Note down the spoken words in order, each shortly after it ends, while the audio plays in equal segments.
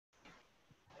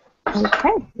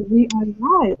Okay, we are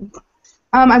live.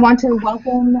 I want to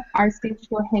welcome our Stage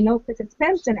Door Hangout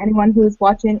participants and anyone who is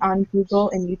watching on Google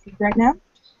and YouTube right now.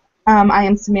 I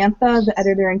am Samantha, the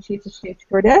editor-in-chief of Stage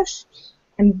Door Dish.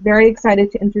 I'm very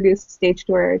excited to introduce Stage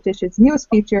Door Dish's newest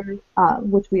feature,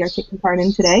 which we are taking part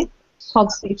in today,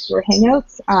 called Stage Door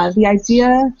Hangouts. The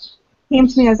idea came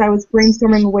to me as I was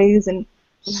brainstorming ways in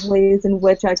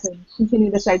which I could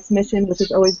continue the site's mission, which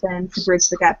has always been to bridge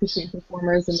the gap between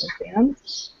performers and their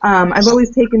fans. I've always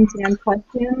taken fan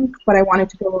questions, but I wanted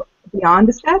to go beyond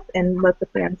a step and let the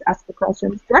fans ask the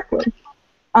questions directly.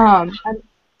 I'm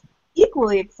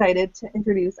equally excited to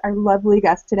introduce our lovely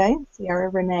guest today,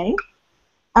 Ciara Renée.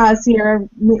 Ciara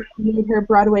made her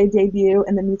Broadway debut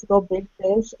in the musical Big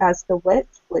Fish as the Witch,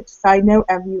 which, side note,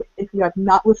 if you have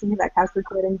not listened to that cast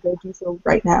recording, go do so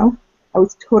right now. I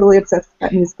was totally obsessed with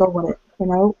that musical when it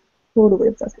came out. Totally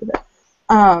obsessed with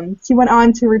it. She went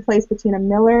on to replace Bettina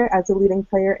Miller as a leading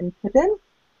player in Pippin.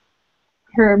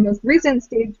 Her most recent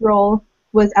stage role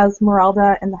was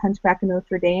Esmeralda in the Hunchback of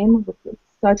Notre Dame, which was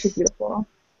such a beautiful,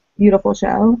 beautiful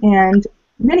show. And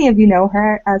many of you know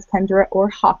her as Kendra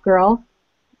or Hawkgirl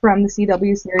from the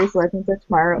CW series Legends of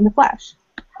Tomorrow and The Flash.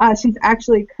 She's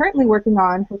actually currently working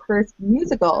on her first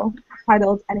musical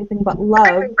titled Anything But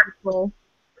Love, which will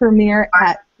premiere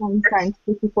at Einstein's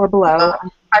 54 Below.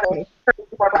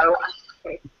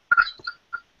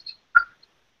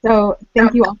 So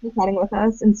thank you all for chatting with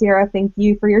us, and Ciara, thank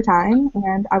you for your time,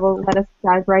 and I will let us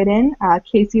dive right in.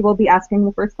 Casey will be asking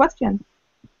the first question.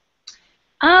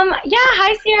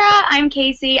 Hi Ciara, I'm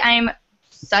Casey. I'm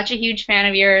such a huge fan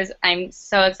of yours. I'm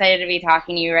so excited to be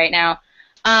talking to you right now.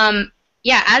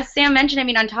 As Sam mentioned, I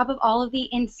mean, on top of all of the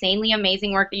insanely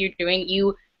amazing work that you're doing,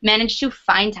 you managed to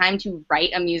find time to write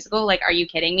a musical. Like, are you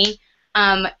kidding me?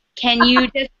 Can you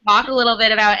just talk a little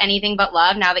bit about Anything But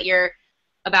Love now that you're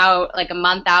about like a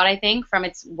month out, I think, from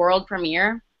its world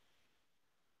premiere?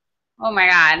 Oh my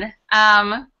God.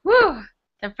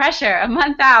 The pressure, a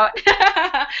month out.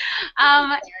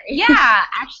 Actually,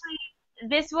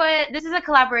 this is a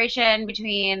collaboration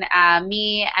between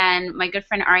me and my good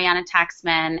friend Ariana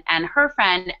Taxman and her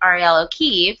friend Ariel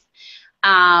O'Keefe.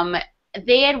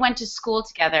 They had went to school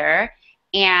together,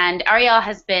 and Ariel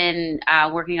has been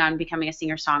working on becoming a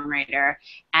singer-songwriter,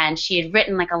 and she had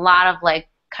written like a lot of like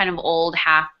kind of old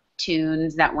half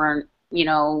tunes that weren't, you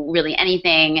know, really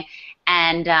anything.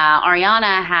 And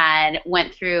Ariana had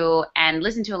went through and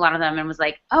listened to a lot of them and was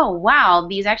like, oh wow,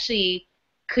 these actually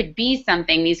could be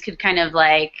something. These could kind of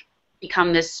like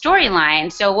become this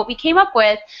storyline. So what we came up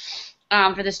with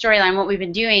for the storyline, what we've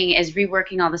been doing is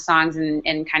reworking all the songs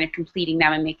and kind of completing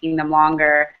them and making them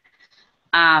longer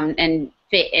and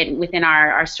fit in within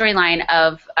our storyline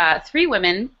of three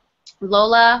women,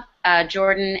 Lola,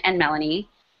 Jordan, and Melanie.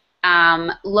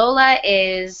 Lola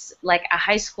is like a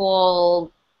high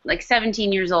school, like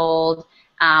 17 years old,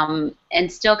 and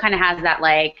still kind of has that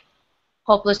like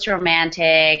hopeless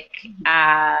romantic,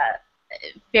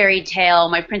 fairy tale,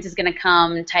 my prince is gonna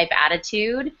come type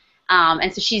attitude.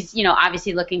 And so she's, you know,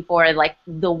 obviously looking for like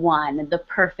the one, the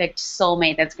perfect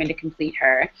soulmate that's going to complete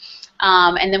her.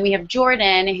 And then we have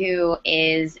Jordan, who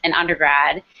is an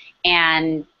undergrad,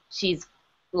 and she's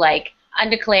like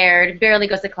undeclared, barely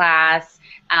goes to class,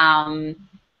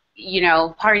 you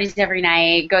know, parties every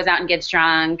night, goes out and gets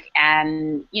drunk,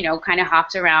 and, you know, kind of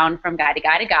hops around from guy to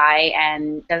guy to guy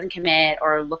and doesn't commit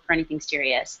or look for anything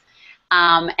serious.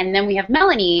 And then we have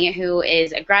Melanie, who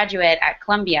is a graduate at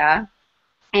Columbia,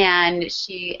 and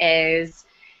she is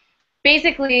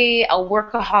basically a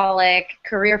workaholic,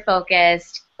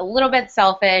 career-focused, a little bit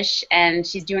selfish, and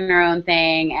she's doing her own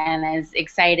thing and is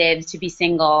excited to be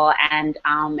single and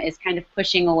is kind of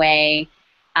pushing away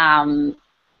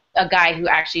a guy who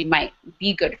actually might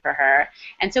be good for her.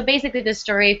 And so basically the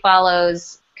story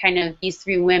follows kind of these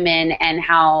three women and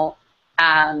how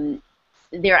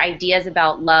their ideas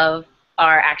about love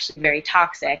are actually very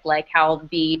toxic, like how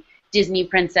the Disney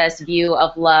princess view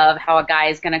of love, how a guy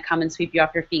is going to come and sweep you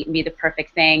off your feet and be the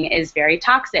perfect thing, is very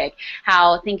toxic.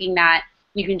 How thinking that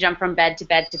you can jump from bed to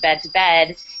bed to bed to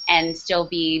bed and still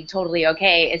be totally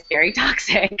okay is very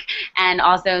toxic. And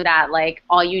also that like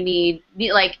all you need,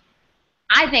 like,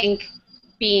 I think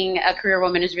being a career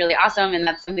woman is really awesome, and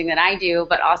that's something that I do,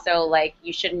 but also like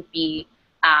you shouldn't be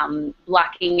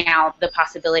blocking out the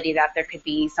possibility that there could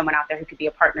be someone out there who could be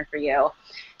a partner for you.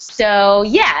 So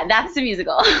yeah, that's the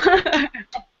musical. It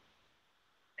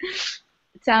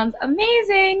sounds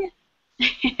amazing.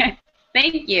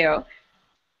 Thank you.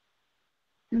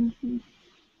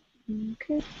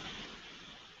 Okay.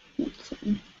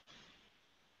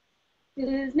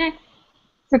 Who's next?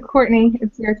 So Courtney,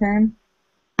 it's your turn.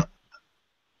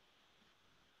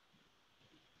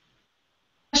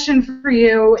 question for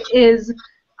you is,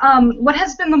 what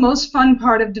has been the most fun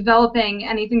part of developing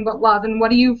Anything But Love, and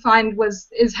what do you find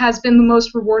has been the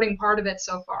most rewarding part of it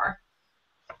so far?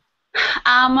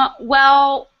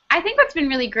 Well, I think what's been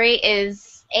really great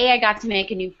is, I got to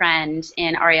make a new friend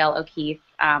in Ariel O'Keefe,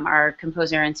 our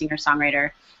composer and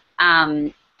singer-songwriter.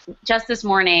 Just this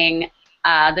morning,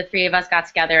 the three of us got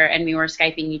together and we were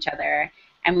Skyping each other,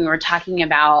 and we were talking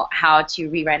about how to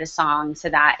rewrite a song so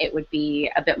that it would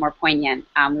be a bit more poignant.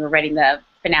 We were writing the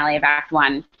finale of Act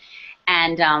 1.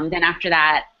 And then after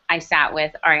that, I sat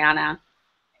with Ariana,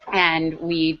 and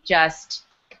we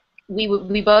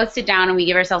both sit down and we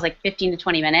give ourselves like 15 to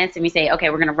 20 minutes, and we say, okay,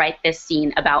 we're going to write this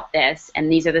scene about this,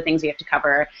 and these are the things we have to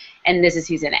cover, and this is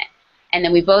who's in it. And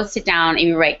then we both sit down and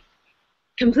we write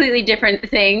completely different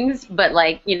things, but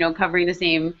like, you know, covering the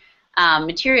same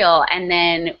material, and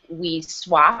then we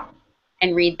swap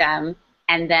and read them,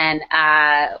 and then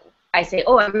I say,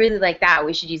 oh, I really like that,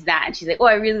 we should use that, and she's like, oh,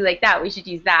 I really like that, we should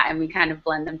use that, and we kind of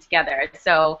blend them together.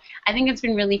 So I think it's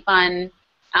been really fun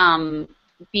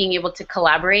being able to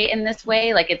collaborate in this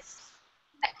way. Like, it's,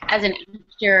 as an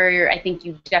actor, I think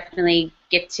you definitely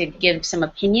get to give some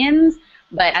opinions,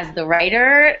 but as the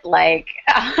writer, like,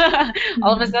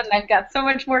 all of a sudden I've got so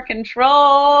much more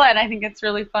control, and I think it's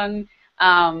really fun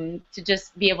to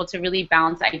just be able to really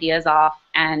bounce ideas off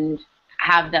and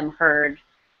have them heard,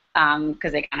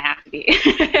 because they kind of have to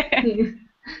be.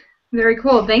 Very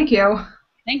cool. Thank you.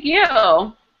 Thank you.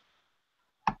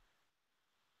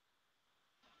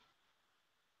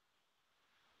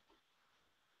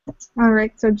 All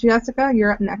right, so Jessica,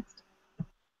 you're up next.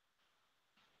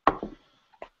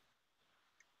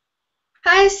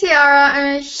 Hi, Ciara.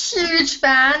 I'm a huge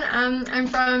fan. I'm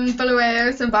from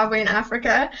Bulawayo, Zimbabwe in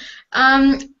Africa.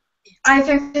 I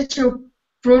think that your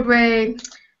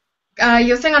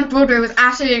thing on Broadway was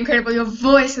absolutely incredible. Your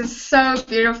voice is so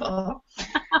beautiful.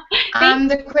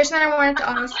 The question I wanted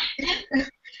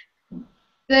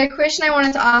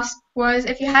to ask was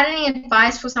if you had any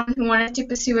advice for someone who wanted to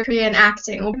pursue a career in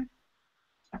acting.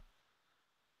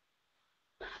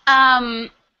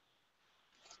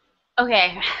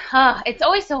 Okay, it's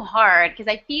always so hard because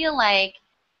I feel like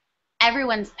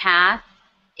everyone's path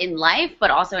in life,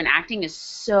 but also in acting, is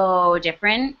so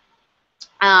different.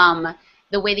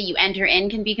 The way that you enter in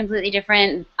can be completely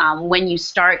different. When you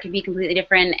start can be completely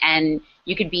different, and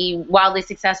you could be wildly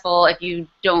successful if you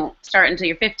don't start until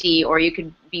you're 50, or you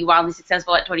could be wildly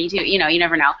successful at 22. You know, you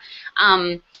never know.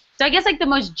 So I guess like the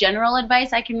most general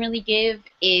advice I can really give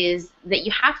is that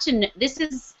you have to. This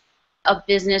is a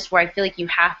business where I feel like you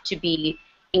have to be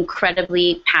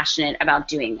incredibly passionate about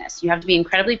doing this. You have to be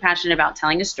incredibly passionate about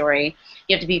telling a story.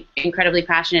 You have to be incredibly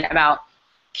passionate about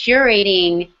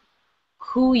curating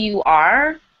who you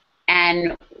are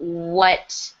and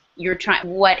what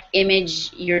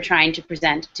image you're trying to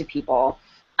present to people.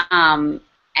 And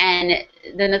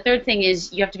then the third thing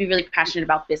is you have to be really passionate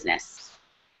about business.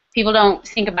 People don't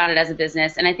think about it as a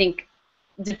business, and I think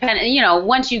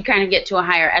once you kind of get to a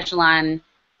higher echelon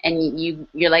and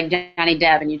you're like Johnny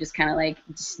Depp and you just kind of like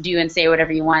just do and say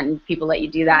whatever you want and people let you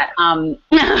do that,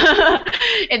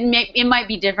 it might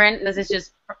be different. This is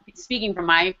just speaking from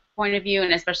my point of view,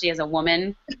 and especially as a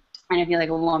woman, and I feel like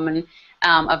a woman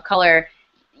of color,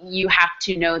 you have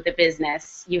to know the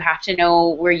business. You have to know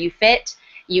where you fit.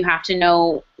 You have to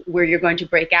know where you're going to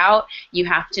break out. You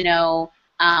have to know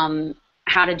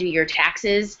how to do your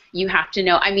taxes. You have to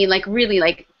know, I mean, like really,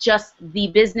 like just the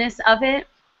business of it.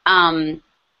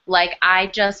 Like I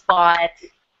just bought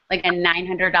like a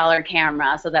 $900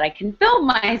 camera so that I can film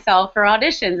myself for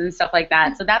auditions and stuff like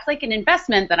that. So that's like an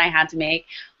investment that I had to make.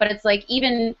 But it's like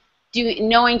even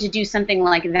knowing to do something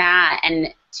like that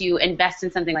and to invest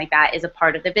in something like that is a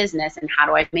part of the business. And how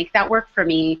do I make that work for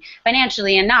me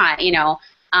financially and not, you know?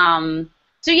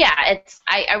 So yeah,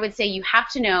 I would say you have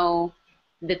to know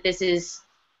that this is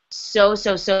so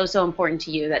important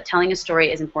to you, that telling a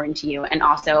story is important to you, and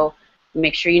also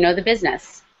make sure you know the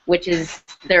business, which is,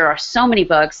 there are so many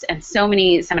books and so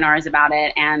many seminars about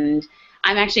it, and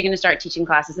I'm actually going to start teaching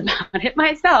classes about it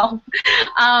myself.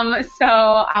 So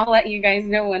I'll let you guys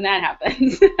know when that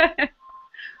happens.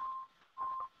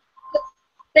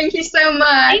 Thank you so much.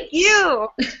 Thank you.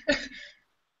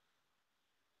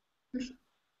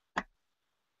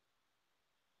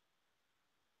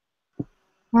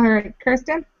 All right,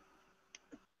 Kirsten.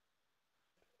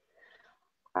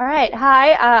 All right.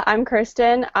 Hi, I'm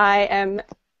Kirsten. I am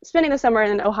spending the summer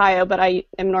in Ohio, but I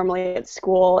am normally at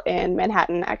school in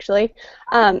Manhattan, actually.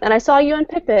 And I saw you on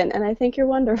Pippin, and I think you're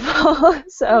wonderful.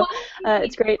 So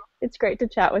it's great. It's great to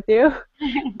chat with you.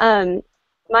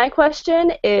 My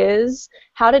question is,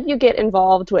 how did you get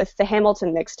involved with the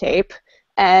Hamilton mixtape?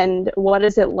 and what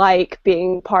is it like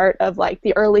being part of like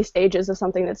the early stages of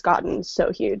something that's gotten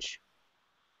so huge?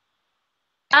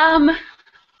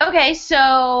 Okay,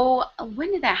 so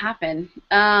when did that happen?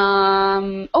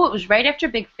 Oh, it was right after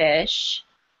Big Fish.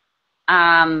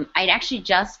 I'd actually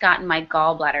just gotten my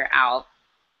gallbladder out,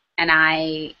 and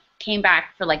I came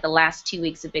back for like the last 2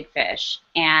 weeks of Big Fish,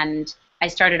 and I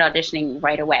started auditioning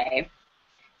right away,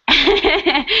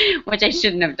 which I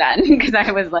shouldn't have done because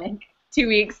I was like 2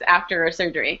 weeks after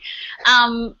surgery.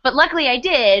 But luckily I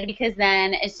did, because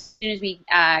then as soon as we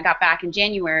got back in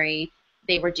January,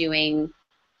 they were doing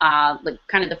like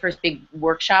kind of the first big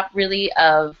workshop really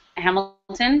of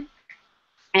Hamilton,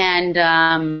 and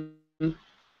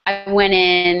I went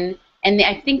in, and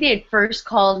I think they had first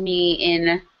called me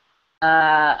in.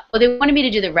 Well, they wanted me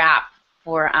to do the rap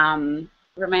for.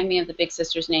 Remind me of the big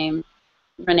sister's name,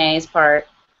 Renee's part.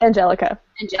 Angelica.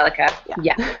 Angelica.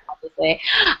 Yeah, obviously.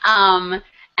 And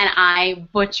I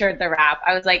butchered the rap.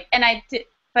 I was like,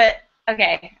 but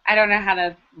okay, I don't know how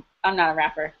to. I'm not a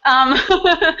rapper.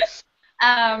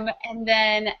 And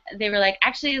then they were like,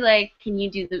 actually, like, can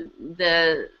you do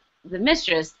the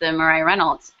mistress, the Mariah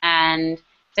Reynolds? And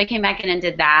so I came back in and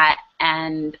did that,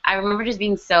 and I remember just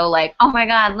being so like, oh my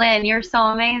God, Lynn, you're so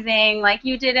amazing, like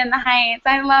you did In the Heights,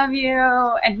 I love you.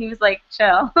 And he was like,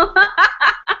 chill.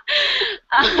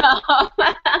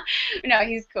 No,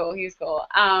 he's cool.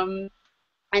 And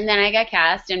then I got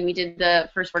cast, and we did the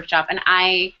first workshop, and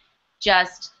I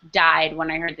just died when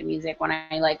I heard the music. When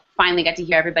I like finally got to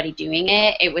hear everybody doing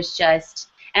it, it was just.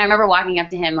 And I remember walking up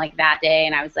to him like that day,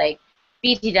 and I was like,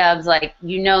 BT Dubs, like,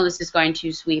 you know this is going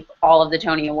to sweep all of the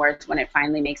Tony Awards when it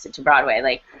finally makes it to Broadway.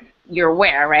 Like, you're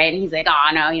aware, right? And he's like, oh,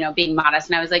 no, you know, being modest.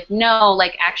 And I was like, no,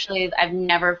 like, actually, I've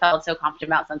never felt so confident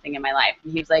about something in my life.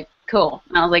 And he was like, cool.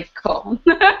 And I was like, cool.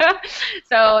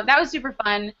 So that was super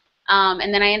fun.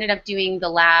 And then I ended up doing the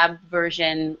lab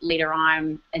version later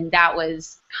on, and that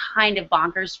was kind of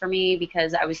bonkers for me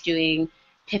because I was doing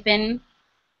Pippin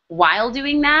while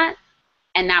doing that,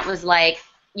 and that was like,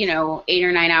 you know, 8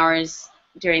 or 9 hours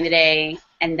during the day,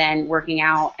 and then working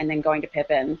out, and then going to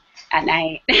Pippin at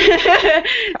night. So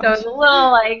it was a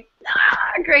little like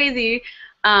crazy,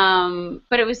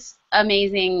 but it was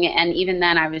amazing. And even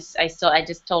then, I just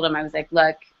told him, I was like,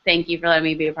 look, thank you for letting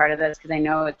me be a part of this, because I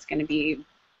know it's going to be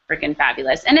freaking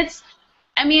fabulous. And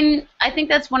I mean, I think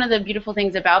that's one of the beautiful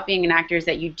things about being an actor, is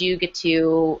that you do get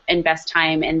to invest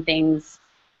time in things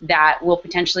that will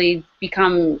potentially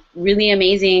become really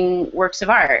amazing works of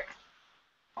art.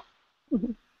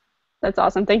 That's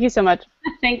awesome. Thank you so much.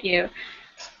 Thank you.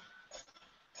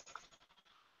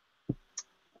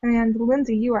 And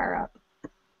Lindsay, you are up.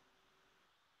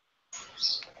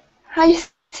 Hi,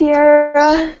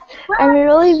 Ciara. I'm a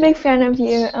really big fan of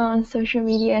you on social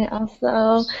media, and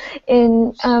also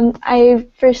I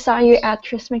first saw you at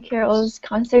Tris McCarroll's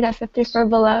concert at 54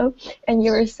 Below, and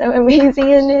you were so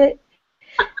amazing in it.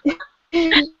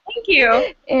 Thank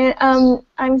you. And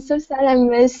I'm so sad I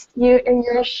missed you in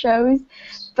your shows,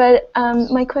 but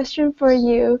my question for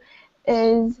you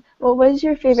is, what was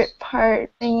your favorite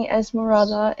part playing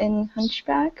Esmeralda in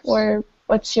Hunchback, or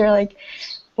what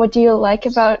do you like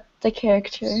about the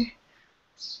character?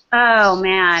 Oh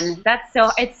man,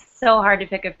 it's so hard to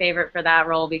pick a favorite for that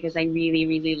role, because I really,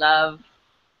 really love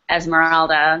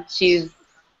Esmeralda.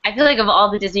 I feel like of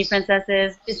all the Disney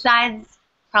princesses, besides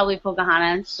probably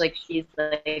Pocahontas, like she's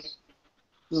like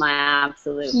my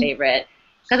absolute favorite,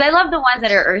 because I love the ones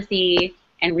that are earthy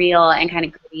and real and kind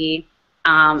of gritty.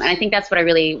 And I think that's what I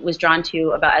really was drawn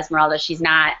to about Esmeralda. She's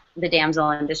not the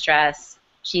damsel in distress.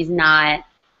 She's not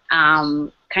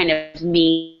kind of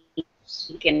meek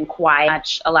and quiet,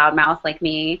 much a loudmouth like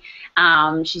me.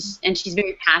 She's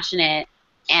very passionate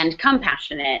and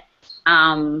compassionate.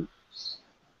 And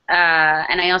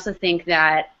I also think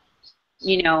that,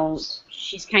 you know,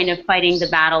 she's kind of fighting the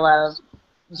battle of,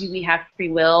 do we have free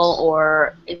will,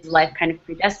 or is life kind of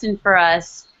predestined for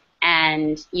us?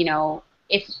 And, you know,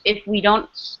 if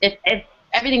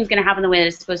everything's going to happen the way that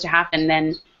it's supposed to happen,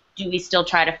 then do we still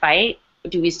try to fight?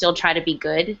 Do we still try to be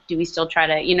good? Do we still try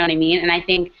to, you know what I mean? And I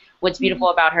think what's beautiful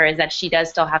about her is that she does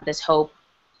still have this hope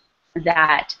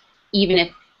that even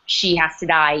if she has to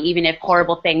die, even if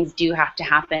horrible things do have to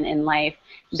happen in life,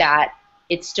 that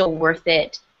it's still worth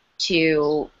it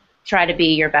to try to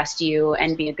be your best you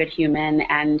and be a good human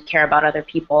and care about other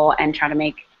people and try to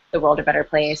make the world a better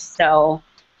place. So,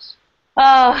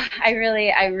 I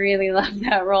really love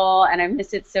that role, and I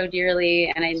miss it so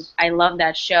dearly, and I love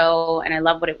that show, and I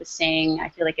love what it was saying. I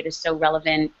feel like it is so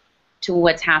relevant to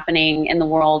what's happening in the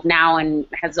world now, and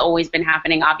has always been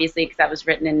happening, obviously, because that was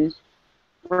written in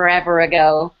forever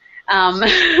ago.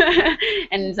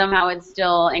 And somehow it's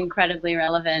still incredibly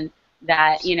relevant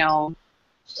that, you know,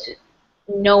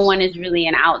 no one is really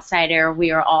an outsider.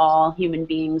 We are all human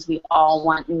beings. We all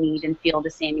want, need, and feel the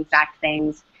same exact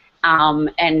things.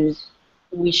 And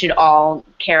we should all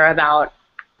care about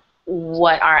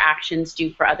what our actions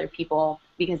do for other people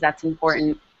because that's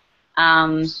important.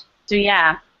 So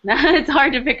yeah, it's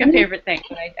hard to pick a favorite thing,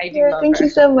 but I do love Thank her. you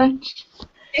so much.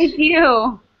 Thank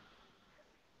you.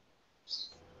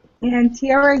 And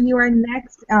Ciara, you are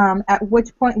next, at which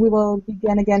point we will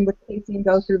begin again with Casey and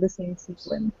go through the same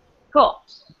sequence. Cool.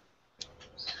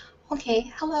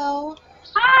 Okay, hello.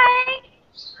 Hi.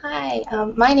 Hi,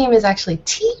 my name is actually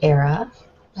Ciara.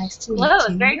 Nice to meet Close,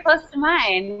 you. very close to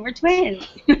mine. We're twins.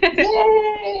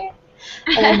 Yay!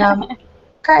 And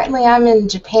currently I'm in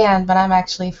Japan, but I'm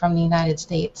actually from the United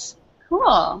States.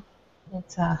 Cool.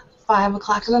 It's 5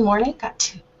 o'clock in the morning,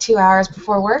 got two hours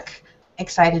before work.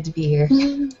 Excited to be here.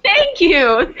 Thank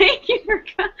you. Thank you for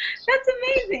coming. That's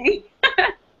amazing.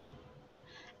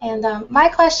 And my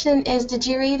question is, did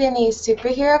you read any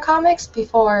superhero comics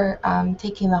before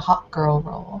taking the hot girl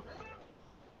role?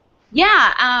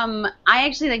 Yeah, I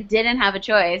actually didn't have a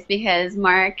choice because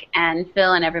Mark and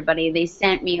Phil and everybody, they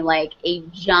sent me like a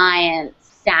giant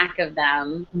stack of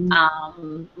them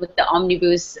with the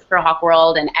omnibus for Hawk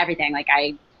World and everything.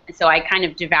 So I kind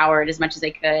of devoured as much as I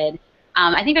could.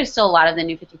 I think there's still a lot of the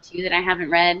New 52 that I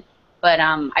haven't read, but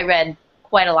I read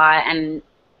quite a lot, and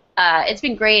it's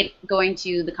been great going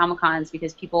to the Comic-Cons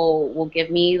because people will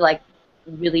give me like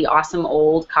really awesome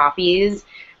old copies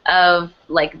of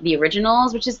like the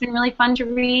originals, which has been really fun to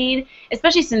read,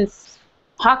 especially since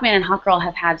Hawkman and Hawkgirl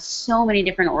have had so many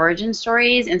different origin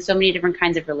stories and so many different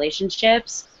kinds of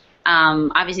relationships.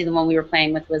 Obviously the one we were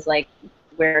playing with was like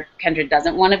where Kendra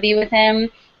doesn't want to be with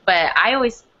him, but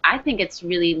I think it's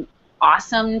really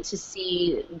awesome to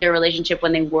see their relationship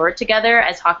when they were together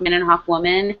as Hawkman and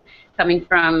Hawkwoman, coming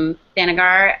from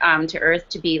Thanagar to Earth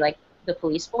to be like the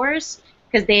police force,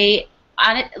 because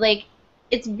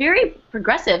it's very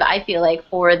progressive, I feel like,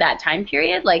 for that time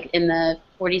period, like in the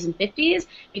 40s and 50s,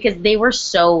 because they were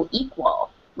so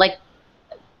equal. Like,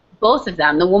 both of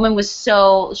them. The woman was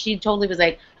she totally was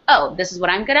like, oh, this is what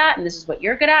I'm good at, and this is what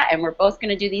you're good at, and we're both going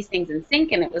to do these things in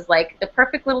sync, and it was like the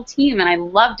perfect little team, and I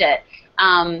loved it.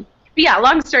 But yeah,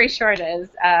 long story short is,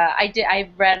 I've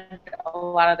read a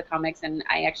lot of the comics, and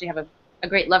I actually have a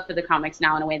great love for the comics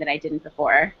now in a way that I didn't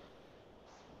before.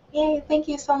 Yay, thank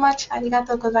you so much.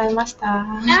 Arigatou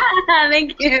gozaimashita.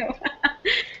 Thank you.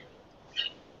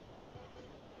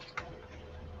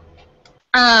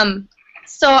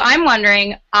 So I'm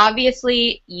wondering,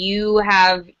 obviously you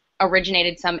have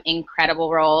originated some incredible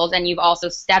roles, and you've also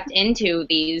stepped into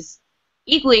these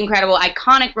equally incredible,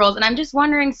 iconic roles, and I'm just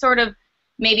wondering sort of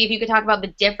maybe if you could talk about the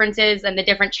differences and the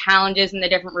different challenges and the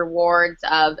different rewards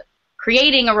of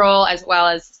creating a role as well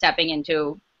as stepping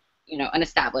into, you know, an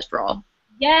established role.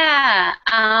 Yeah.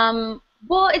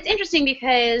 Well, it's interesting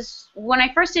because when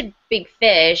I first did Big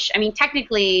Fish, I mean,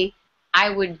 technically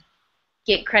I would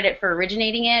get credit for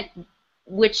originating it,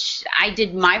 which I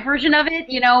did my version of it,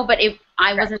 you know, but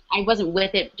I wasn't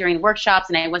with it during the workshops,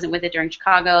 and I wasn't with it during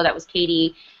Chicago. That was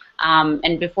Katie.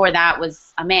 And before that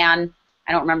was a man.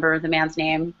 I don't remember the man's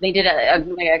name. They did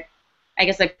I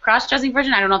guess a cross-dressing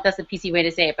version. I don't know if that's the PC way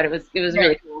to say it, but it was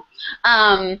really cool.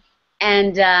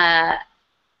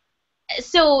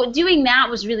 So doing that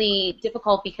was really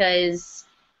difficult because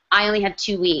I only had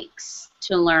 2 weeks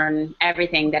to learn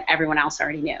everything that everyone else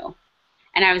already knew.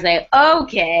 And I was like,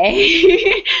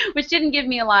 okay, which didn't give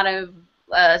me a lot of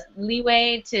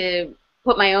leeway to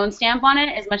put my own stamp on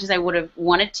it as much as I would have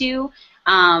wanted to.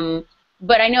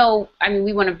 But I mean,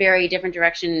 we went a very different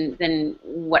direction than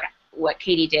what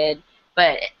Katie did.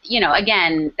 But, you know,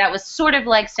 again, that was sort of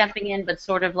like stepping in, but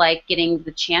sort of like getting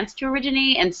the chance to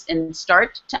originate and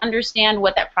start to understand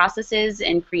what that process is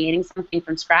and creating something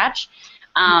from scratch.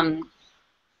 And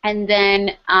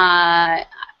then I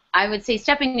would say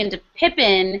stepping into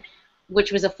Pippin,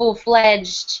 which was a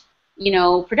full-fledged, you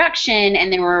know, production,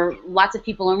 and there were lots of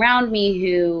people around me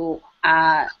who,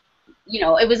 you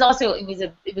know, it was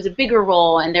a bigger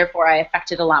role, and therefore I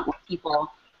affected a lot more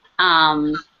people.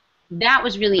 That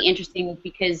was really interesting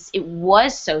because it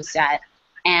was so set,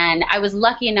 and I was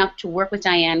lucky enough to work with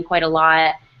Diane quite a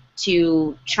lot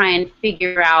to try and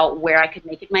figure out where I could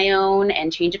make it my own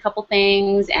and change a couple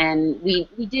things, and we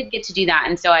did get to do that,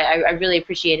 and so I really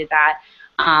appreciated that.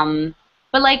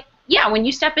 But like, yeah, when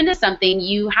you step into something,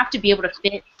 you have to be able to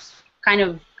fit kind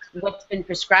of what's been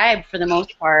prescribed for the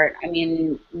most part. I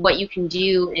mean, what you can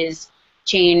do is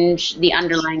change the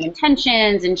underlying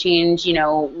intentions and change, you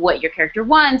know, what your character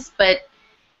wants, but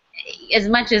as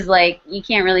much as like you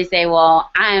can't really say, well,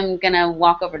 I'm gonna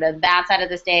walk over to that side of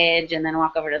the stage and then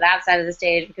walk over to that side of the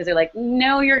stage, because they're like,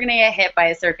 no, you're gonna get hit by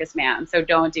a circus man, so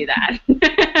don't do that.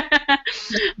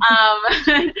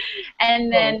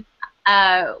 And then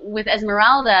with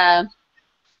Esmeralda,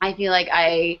 I feel like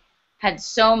I had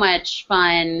so much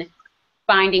fun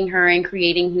finding her and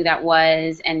creating who that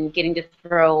was and getting to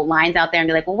throw lines out there and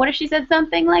be like, well, what if she said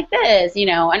something like this, you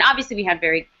know? And obviously we had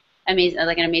very amazing,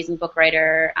 like an amazing book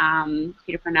writer,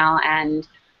 Peter Purnell, and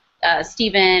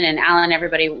Stephen and Alan.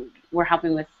 Everybody were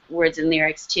helping with words and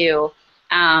lyrics too.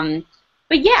 But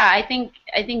yeah, I think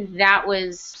that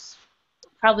was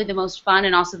probably the most fun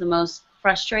and also the most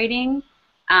frustrating,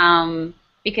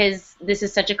 because this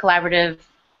is such a collaborative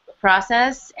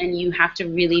process and you have to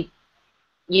really,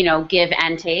 you know, give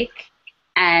and take.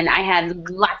 And I had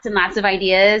lots and lots of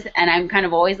ideas, and I'm kind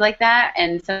of always like that.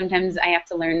 And sometimes I have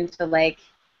to learn to like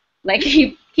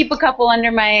keep a couple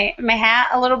under my hat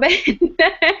a little bit.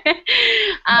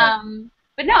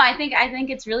 But no, I think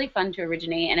it's really fun to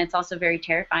originate, and it's also very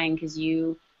terrifying because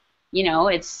you know,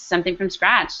 it's something from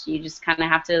scratch. You just kind of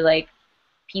have to like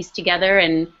piece together,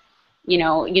 and you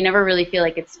know, you never really feel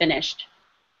like it's finished.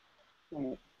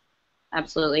 Right.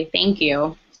 Absolutely. Thank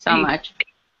you so much.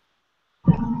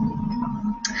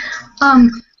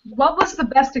 What was the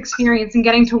best experience in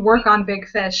getting to work on Big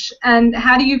Fish, and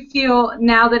how do you feel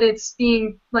now that it's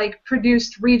being like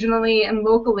produced regionally and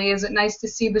locally? Is it nice to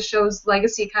see the show's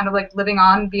legacy kind of like living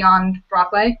on beyond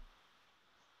Broadway?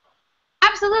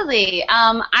 Absolutely.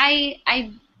 I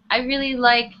really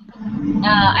like.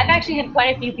 I've actually had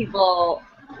quite a few people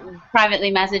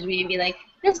privately message me and be like,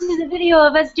 this is a video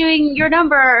of us doing your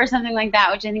number or something like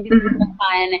that, which I think is really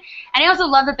fun. And I also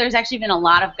love that there's actually been a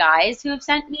lot of guys who have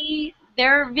sent me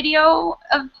their video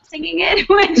of singing it,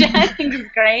 which I think is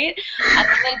great. I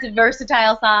think it's a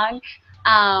versatile song.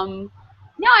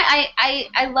 No,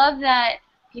 I love that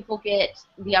people get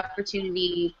the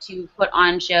opportunity to put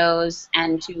on shows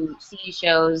and to see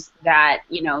shows that,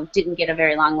 you know, didn't get a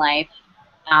very long life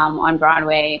on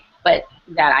Broadway, but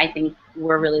that I think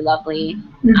were really lovely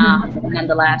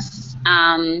nonetheless.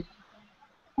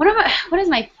 What is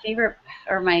my favorite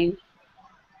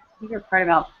part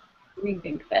about doing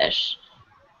Big Fish?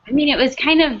 I mean, it was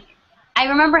kind of, I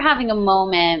remember having a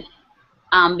moment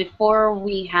before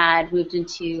we had moved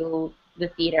into the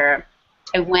theater.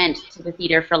 I went to the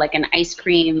theater for like an ice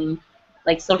cream,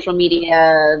 like social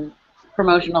media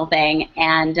promotional thing,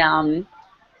 and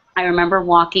I remember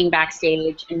walking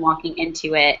backstage and walking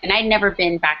into it, and I'd never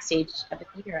been backstage at a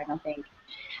theater, I don't think.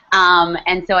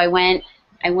 And so I went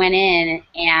in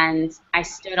and I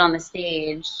stood on the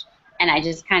stage and I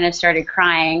just kind of started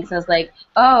crying because I was like,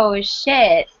 oh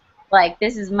shit, like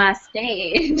this is my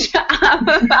stage. I'm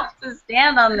about to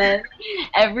stand on this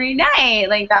every night.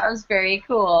 Like that was very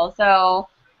cool. So,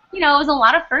 you know, it was a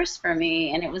lot of firsts for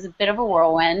me, and it was a bit of a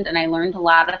whirlwind, and I learned a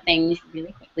lot of things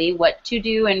really quickly, what to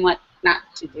do and what not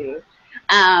to do.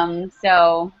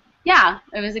 So yeah,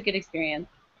 it was a good experience.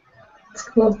 That's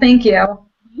cool. Thank you.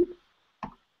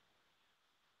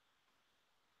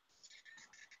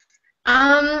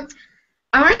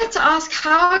 I wanted to ask,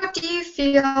 how do you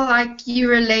feel like you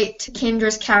relate to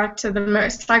Kendra's character the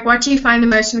most? Like, what do you find the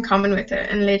most in common with her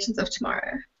in Legends of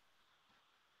Tomorrow?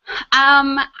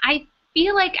 I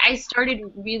feel like I started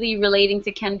really relating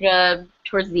to Kendra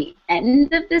towards the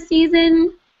end of the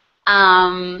season,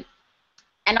 and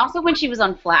also when she was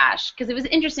on Flash, because it was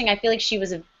interesting. I feel like she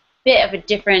was a bit of a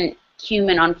different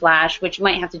human on Flash, which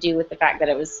might have to do with the fact that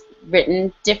it was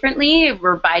written differently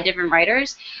or by different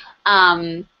writers.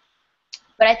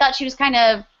 But I thought she was kind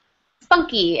of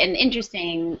funky and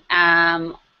interesting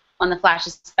on the Flash,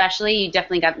 especially.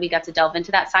 We got to delve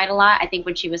into that side a lot. I think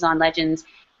when she was on Legends,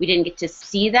 we didn't get to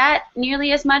see that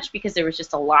nearly as much because there was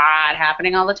just a lot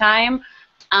happening all the time.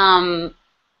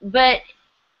 But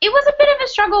it was a bit of a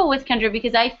struggle with Kendra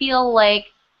because I feel like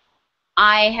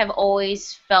I have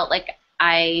always felt like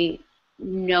I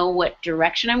know what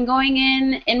direction I'm going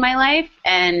in my life,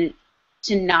 and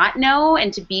to not know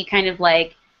and to be kind of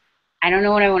like, I don't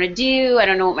know what I want to do, I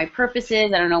don't know what my purpose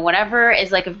is, I don't know whatever,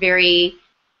 is like a very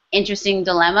interesting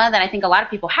dilemma that I think a lot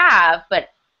of people have, but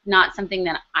not something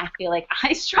that I feel like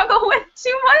I struggle with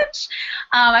too much.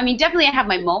 I mean, definitely I have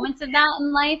my moments of that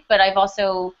in life, but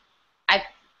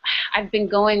I've been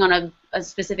going on a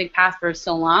specific path for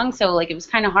so long, so like it was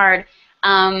kind of hard.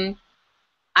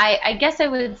 I guess I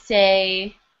would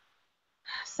say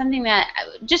something that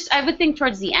I would think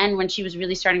towards the end when she was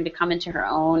really starting to come into her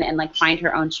own and like find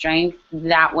her own strength,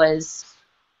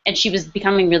 and she was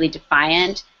becoming really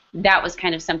defiant. That was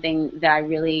kind of something that I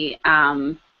really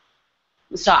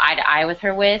saw eye to eye with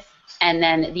her with. And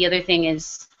then the other thing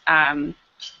is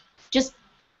just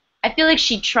I feel like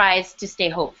she tries to stay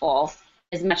hopeful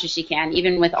as much as she can,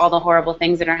 even with all the horrible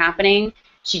things that are happening.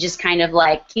 She just kind of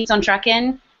like keeps on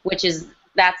trucking,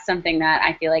 that's something that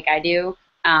I feel like I do.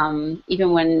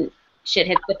 Even when shit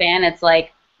hits the fan, it's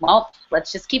like, well,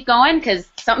 let's just keep going because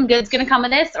something good's gonna come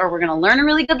of this, or we're gonna learn a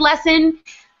really good lesson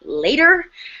later.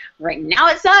 Right now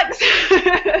it sucks. So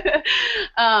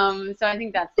I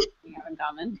think that's something we have in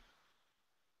common.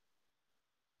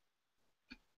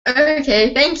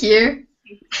 Okay, thank you.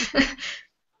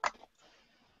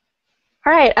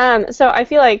 All right, so I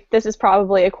feel like this is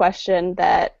probably a question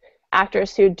that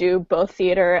actors who do both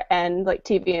theater and like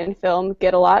TV and film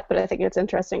get a lot, but I think it's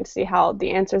interesting to see how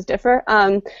the answers differ.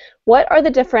 What are the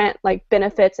different like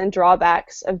benefits and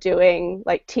drawbacks of doing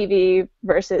like TV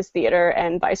versus theater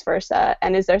and vice versa?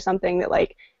 And is there something that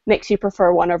like makes you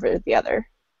prefer one over the other?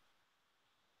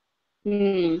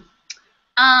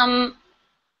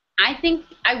 I think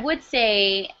I would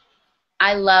say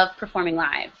I love performing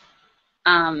live.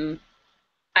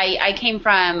 I came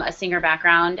from a singer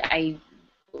background. I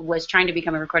was trying to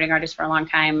become a recording artist for a long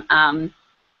time.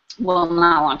 Well,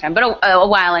 not a long time, but a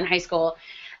while in high school.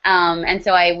 And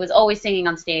so I was always singing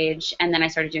on stage, and then I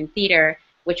started doing theater,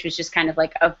 which was just kind of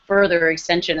like a further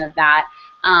extension of that.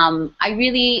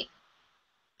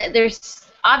 There's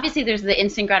the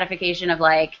instant gratification of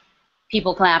like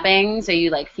people clapping, so you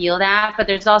like feel that, but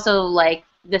there's also like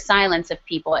the silence of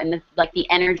people and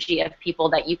the energy of people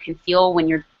that you can feel when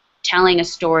you're telling a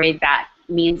story that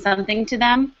means something to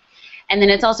them. And then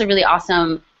it's also really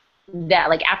awesome that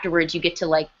like afterwards you get to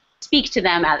like speak to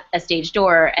them at a stage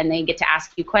door, and they get to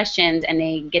ask you questions, and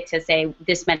they get to say,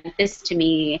 this meant this to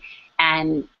me,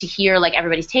 and to hear like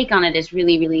everybody's take on it is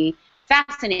really, really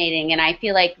fascinating. And I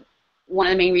feel like one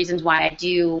of the main reasons why I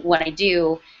do what I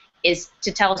do is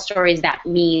to tell stories that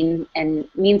mean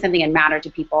something and matter to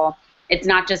people. It's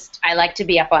not just I like to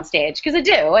be up on stage, because I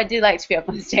do like to be up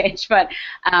on stage, but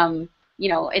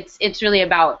it's really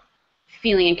about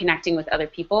feeling and connecting with other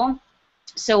people.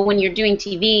 So when you're doing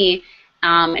TV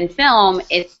and film,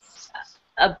 it's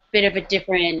a bit of a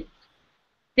different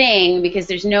thing because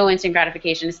there's no instant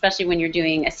gratification, especially when you're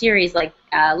doing a series like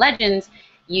Legends.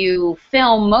 You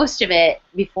film most of it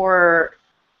before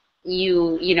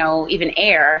you even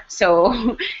air.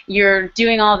 So you're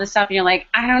doing all this stuff and you're like,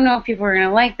 I don't know if people are going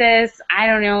to like this. I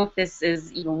don't know if this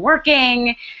is even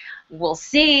working. We'll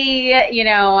see,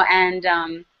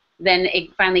 and then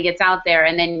it finally gets out there,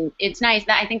 and then it's nice.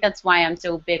 I think that's why I'm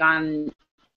so big on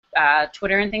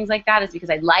Twitter and things like that, is because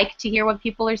I like to hear what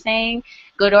people are saying,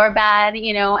 good or bad,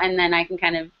 and then I can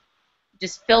kind of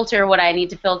just filter what I need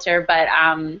to filter. But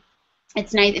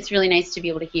it's nice. It's really nice to be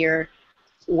able to hear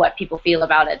what people feel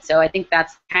about it. So I think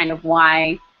that's kind of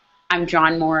why I'm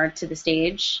drawn more to the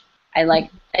stage. I like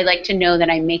to know that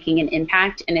I'm making an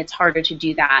impact, and it's harder to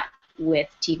do that with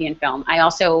TV and film.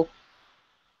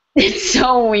 It's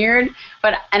so weird,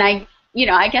 I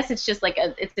guess it's just like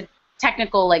it's a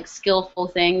technical, like, skillful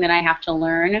thing that I have to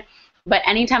learn. But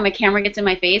anytime a camera gets in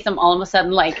my face, I'm all of a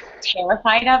sudden like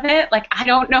terrified of it. Like I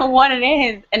don't know what it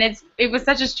is, and it was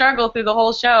such a struggle through the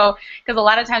whole show because a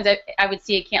lot of times I would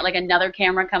see another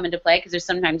camera come into play because there's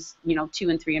sometimes 2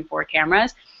 and 3 and 4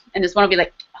 cameras, and this one will be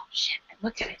like, oh shit, I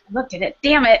looked at it,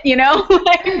 damn it, Yeah.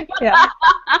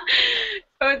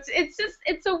 So it's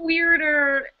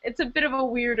a bit of a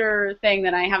weirder thing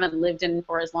that I haven't lived in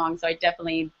for as long. So I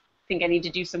definitely think I need to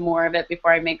do some more of it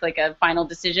before I make like a final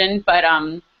decision. But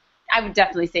I would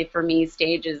definitely say for me,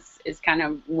 stage is kind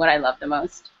of what I love the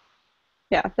most.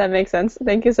 Yeah, that makes sense.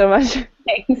 Thank you so much.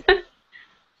 Thanks.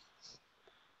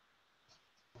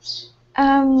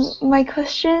 My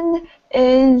question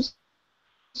is,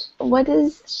 what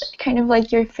is kind of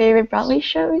like your favorite Broadway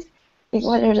shows? Like,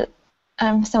 what are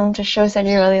some of the shows that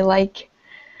you really like?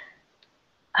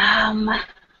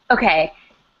 Okay.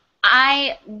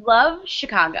 I love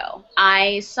Chicago.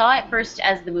 I saw it first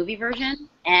as the movie version,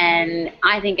 and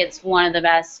I think it's one of the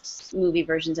best movie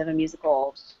versions of a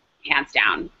musical, hands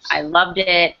down. I loved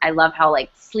it. I love how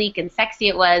like sleek and sexy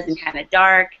it was and kind of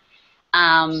dark.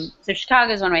 So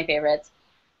Chicago is one of my favorites.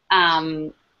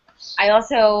 I'm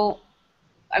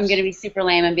going to be super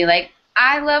lame and be like,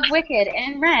 I love Wicked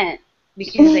and Rent,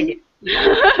 because I do.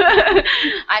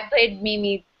 I played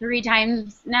Mimi 3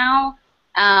 times now.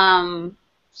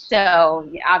 So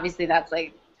yeah, obviously that's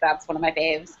one of my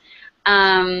faves. But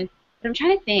I'm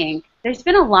trying to think. There's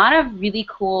been a lot of really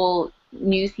cool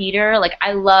new theater. Like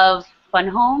I love Fun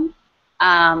Home,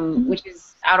 which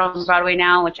is out on Broadway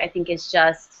now, which I think is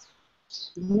just,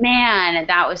 man,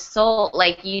 that was so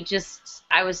like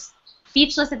I was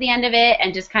speechless at the end of it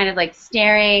and just kind of like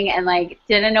staring and like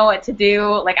didn't know what to do.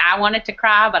 Like I wanted to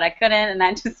cry, but I couldn't, and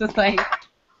I just was like,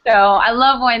 so I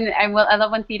love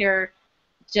when theater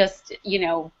just, you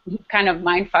know, kind of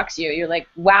mind fucks you. You're like,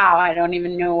 wow, I don't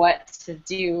even know what to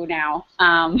do now.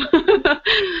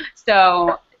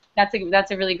 So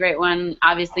that's a really great one.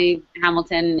 Obviously,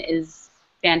 Hamilton is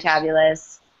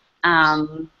fantabulous.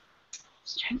 I'm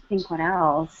trying to think what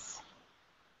else.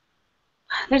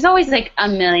 There's always like a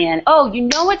million. Oh, you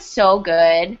know what's so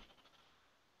good,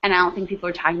 and I don't think people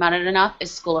are talking about it enough,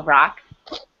 is School of Rock.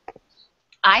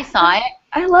 I saw it.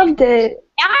 I loved it.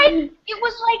 It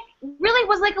was like, really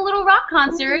was like a little rock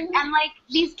concert, and like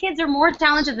these kids are more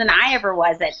talented than I ever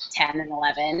was at 10 and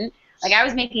 11. Like I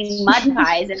was making mud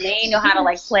pies, and they know how to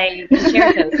like play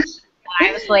concertos.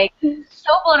 I was like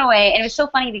so blown away, and it was so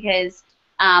funny because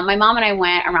my mom and I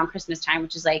went around Christmas time,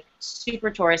 which is like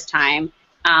super tourist time.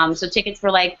 So tickets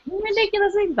were like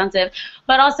ridiculously expensive,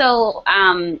 but also,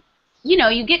 you know,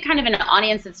 you get kind of an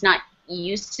audience that's not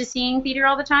used to seeing theater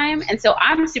all the time, and so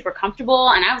I'm super comfortable,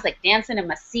 and I was like dancing in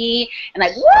my seat and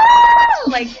like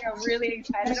woo, like, you know, really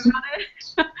excited about it.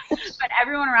 But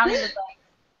everyone around me was like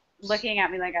looking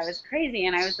at me like I was crazy,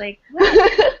 and I was like, what?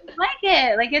 I like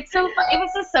it, like it's so fun. It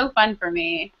was just so fun for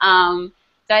me. So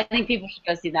I think people should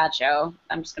go see that show.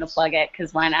 I'm just gonna plug it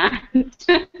because why not?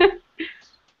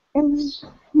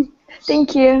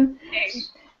 Thank you.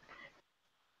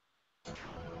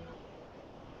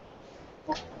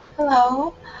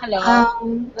 Hello.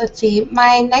 Hello. Let's see.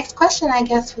 My next question, I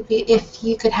guess, would be if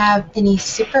you could have any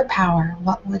superpower,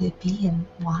 what would it be and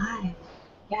why?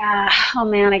 Yeah. Oh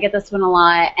man, I get this one a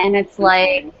lot, and it's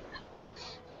like,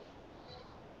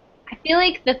 I feel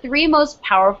like the three most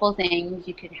powerful things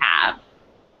you could have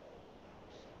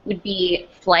would be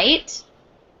flight,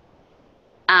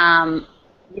 the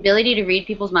ability to read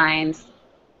people's minds,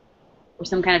 or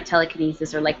some kind of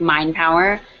telekinesis or like mind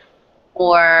power,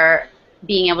 or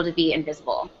being able to be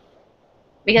invisible.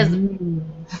 Because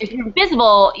if you're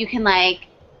invisible, you can like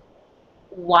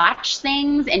watch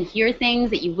things and hear things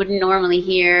that you wouldn't normally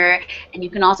hear, and you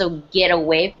can also get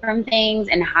away from things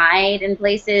and hide in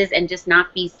places and just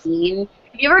not be seen.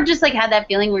 Have you ever just like had that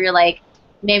feeling where you're like,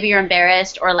 maybe you're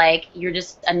embarrassed or like you're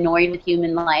just annoyed with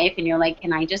human life and you're like,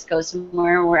 can I just go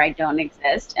somewhere where I don't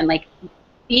exist? And like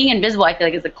being invisible, I feel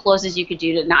like is the closest you could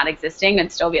do to not existing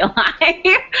and still be alive.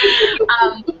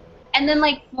 And then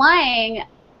like flying,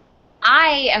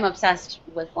 I am obsessed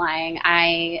with flying.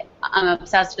 I'm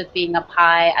obsessed with being up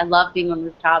high. I love being on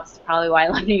rooftops. It's probably why I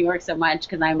love New York so much,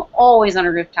 because I'm always on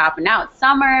a rooftop, and now it's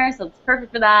summer, so it's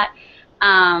perfect for that.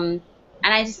 And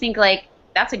I just think like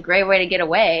that's a great way to get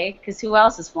away, because who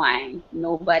else is flying?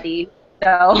 Nobody.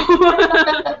 So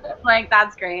like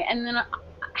that's great. And then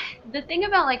the thing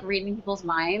about like reading people's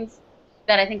minds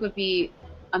that I think would be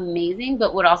amazing,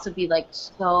 but would also be like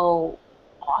so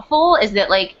awful, is that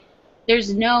like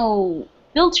there's no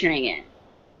filtering it.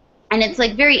 And it's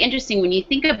like very interesting when you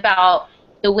think about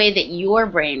the way that your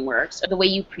brain works, or the way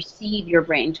you perceive your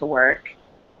brain to work.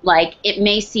 Like it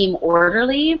may seem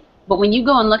orderly, but when you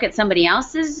go and look at somebody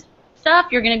else's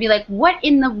stuff, you're going to be like, what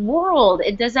in the world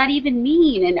does that even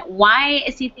mean? And why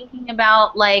is he thinking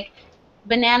about like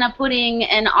banana pudding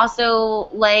and also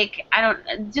like, I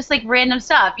don't, just like random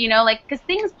stuff, you know, like, because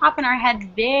things pop in our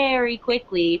head very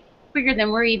quickly, quicker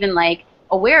than we're even like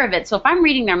aware of it. So if I'm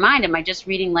reading their mind, am I just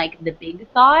reading like the big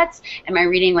thoughts? Am I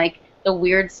reading like the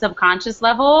weird subconscious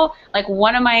level? Like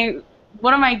what am I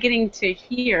getting to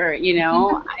hear, you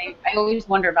know? I always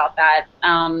wonder about that.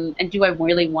 And do I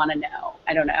really want to know?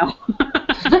 I don't know.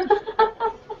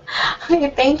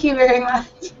 Okay, thank you very much.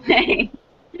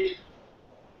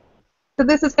 So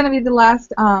this is going to be the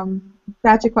last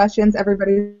batch of questions.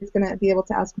 Everybody's going to be able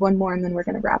to ask one more, and then we're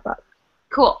going to wrap up.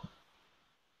 Cool.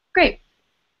 Great.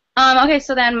 Okay,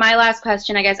 so then my last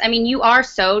question, I guess. I mean, you are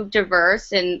so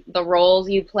diverse in the roles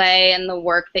you play and the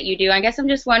work that you do. I guess I'm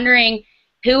just wondering,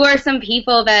 who are some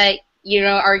people that, you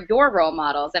know, are your role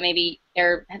models that maybe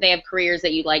they have careers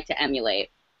that you'd like to emulate?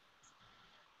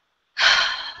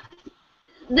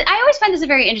 I always find this a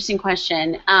very interesting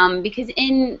question, because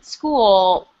in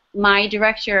school, my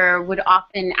director would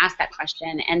often ask that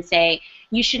question and say,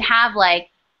 you should have like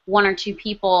one or two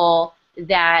people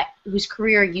whose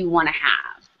career you want to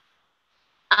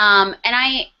have. And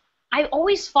I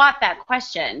always fought that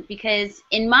question, because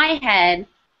in my head,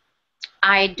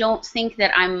 I don't think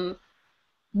that I'm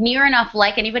near enough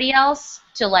like anybody else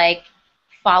to like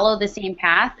follow the same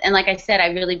path. And like I said, I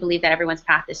really believe that everyone's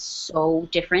path is so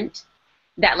different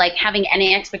that like having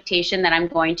any expectation that I'm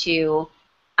going to,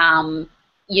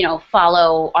 you know,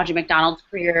 follow Audrey McDonald's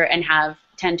career and have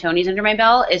 10 Tonys under my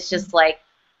belt is just like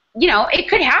you know, it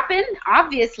could happen,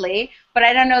 obviously, but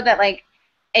I don't know that, like,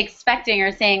 expecting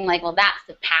or saying, like, well, that's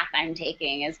the path I'm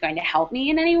taking is going to help me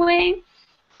in any way.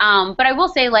 But I will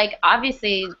say, like,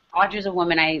 obviously, Audra's a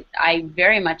woman I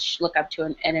very much look up to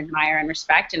and admire and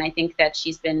respect, and I think that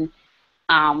she's been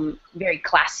very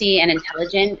classy and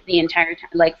intelligent the entire time,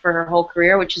 like, for her whole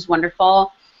career, which is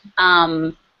wonderful.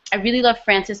 I really love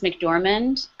Frances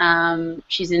McDormand.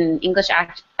 She's an English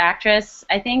actress,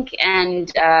 I think,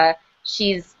 and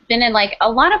she's been in, like,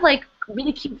 a lot of, like,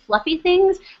 really cute, fluffy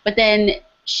things, but then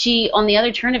she, on the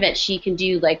other turn of it, she can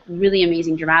do, like, really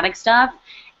amazing dramatic stuff,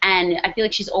 and I feel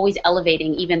like she's always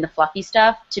elevating even the fluffy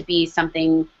stuff to be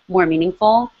something more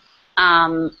meaningful.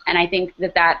 And I think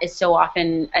that that is so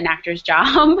often an actor's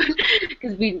job,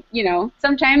 because we, you know,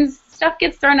 sometimes stuff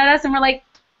gets thrown at us and we're like,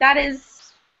 that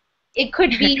is, it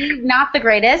could be not the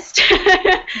greatest,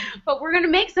 but we're going to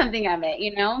make something of it,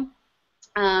 you know?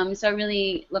 So I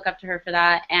really look up to her for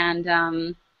that.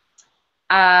 And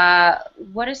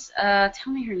what is,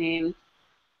 tell me her name.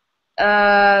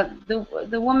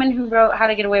 The woman who wrote How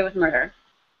to Get Away with Murder.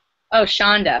 Oh,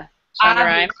 Shonda. Shonda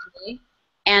Rhimes.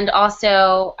 And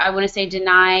also, I want to say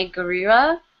Denai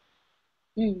Guerrera.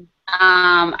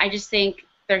 I just think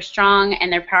they're strong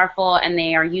and they're powerful and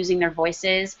they are using their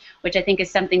voices, which I think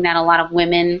is something that a lot of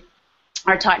women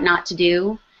are taught not to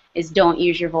do, is don't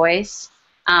use your voice.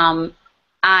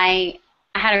 I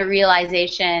had a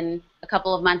realization a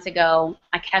couple of months ago.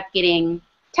 I kept getting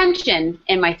tension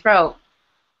in my throat,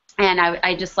 and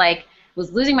I just, like,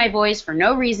 was losing my voice for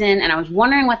no reason, and I was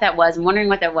wondering what that was and wondering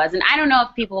what that was. And I don't know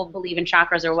if people believe in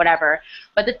chakras or whatever,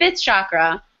 but the 5th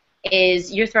chakra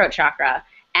is your throat chakra.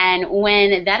 And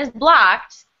when that is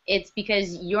blocked, it's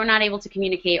because you're not able to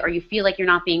communicate, or you feel like you're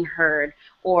not being heard,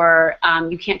 or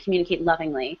you can't communicate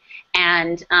lovingly.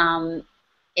 And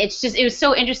it's just, it was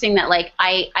so interesting that, like,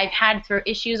 I've had throat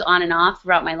issues on and off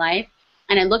throughout my life.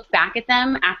 And I looked back at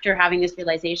them after having this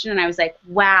realization, and I was like,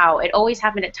 wow, it always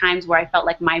happened at times where I felt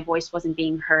like my voice wasn't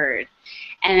being heard.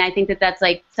 And I think that that's,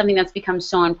 like, something that's become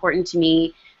so important to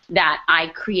me, that I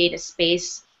create a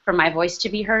space for my voice to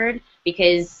be heard,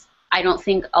 because I don't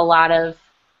think a lot of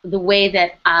the way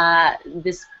that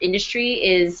this industry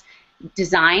is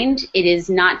designed, it is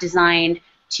not designed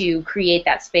to create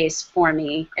that space for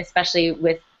me, especially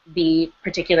with the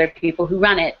particular people who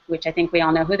run it, which I think we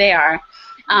all know who they are.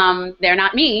 They're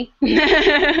not me,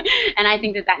 and I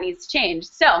think that that needs to change.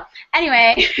 So,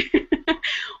 anyway,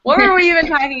 what were we even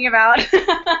talking about?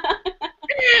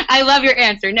 I love your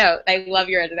answer. No, I love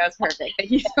your answer. That was perfect.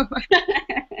 Thank you so much.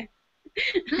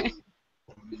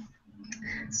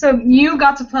 So you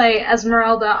got to play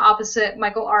Esmeralda opposite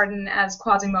Michael Arden as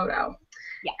Quasimodo.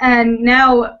 Yeah. And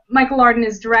now Michael Arden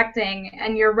is directing,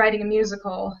 and you're writing a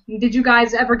musical. Did you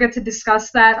guys ever get to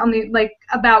discuss that on the, like,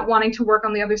 about wanting to work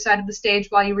on the other side of the stage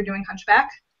while you were doing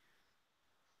Hunchback?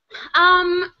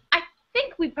 I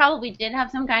think we probably did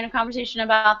have some kind of conversation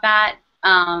about that,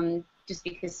 just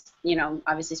because, you know,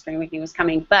 obviously Spring Awakening was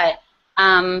coming. But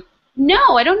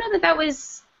no, I don't know that that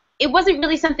was. It wasn't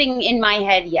really something in my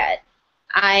head yet.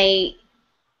 I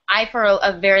for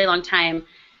a very long time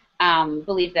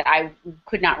believed that I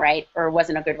could not write, or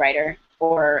wasn't a good writer,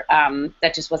 or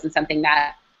that just wasn't something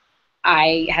that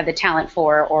I had the talent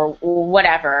for, or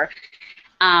whatever.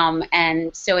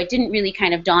 And so it didn't really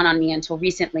kind of dawn on me until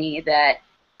recently that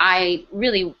I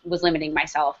really was limiting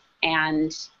myself,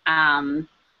 and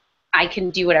I can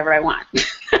do whatever I want.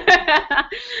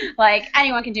 Like,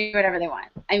 anyone can do whatever they want.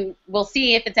 We'll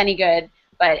see if it's any good,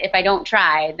 but if I don't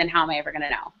try, then how am I ever going to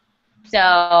know?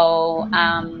 So,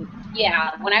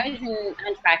 yeah, when I was in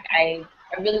Hunchback, I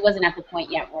really wasn't at the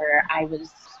point yet where I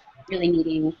was really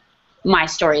needing my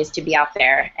stories to be out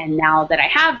there. And now that I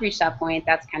have reached that point,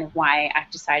 that's kind of why I've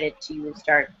decided to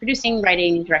start producing,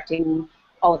 writing, directing,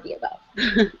 all of the above.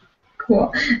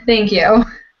 Cool. Thank you.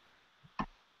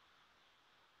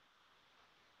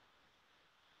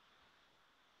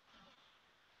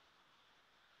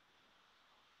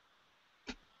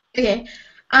 Okay.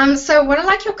 So what are,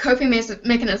 like, your coping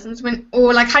mechanisms when,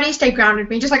 or, like, how do you stay grounded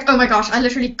when you're just like, oh my gosh, I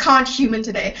literally can't human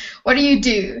today? What do you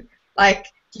do? Like,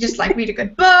 do you just, like, read a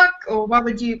good book, or what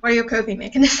are your coping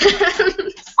mechanisms?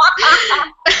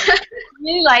 I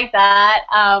really like that.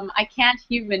 I can't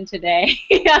human today.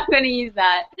 I'm going to use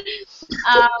that.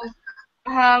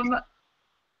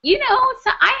 You know,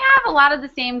 so I have a lot of the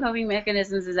same coping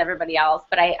mechanisms as everybody else,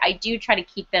 but I do try to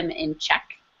keep them in check,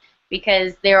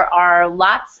 because there are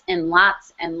lots and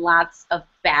lots and lots of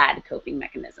bad coping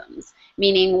mechanisms,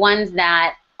 meaning ones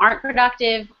that aren't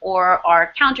productive or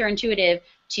are counterintuitive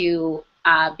to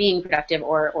being productive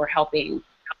or helping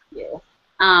you.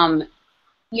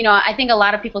 you know, I think a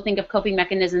lot of people think of coping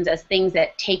mechanisms as things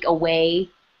that take away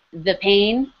the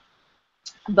pain.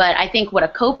 But I think what a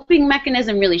coping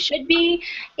mechanism really should be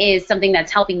is something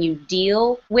that's helping you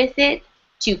deal with it,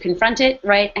 to confront it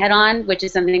right head on, which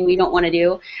is something we don't want to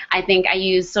do. I think I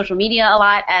use social media a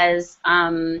lot as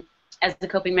the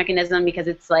coping mechanism, because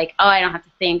it's like, oh, I don't have to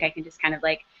think. I can just kind of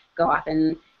like go off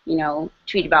and, you know,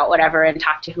 tweet about whatever and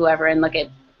talk to whoever and look at,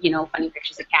 you know, funny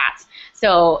pictures of cats.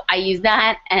 So I use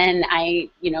that, and I,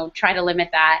 you know, try to limit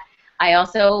that. I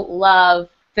also love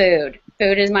food.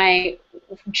 Food is my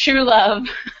true love.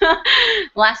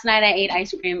 Last night I ate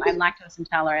ice cream. I'm lactose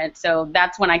intolerant, so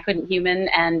that's when I couldn't human,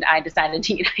 and I decided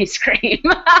to eat ice cream.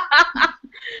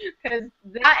 Because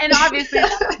that, and obviously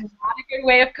that's not a good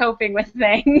way of coping with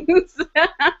things.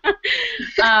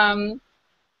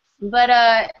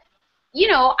 But you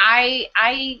know,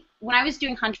 I when I was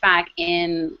doing Hunchback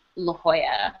in La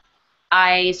Jolla,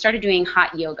 I started doing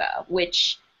hot yoga,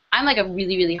 which I'm like a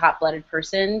really, really hot-blooded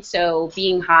person, so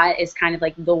being hot is kind of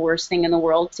like the worst thing in the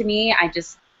world to me. I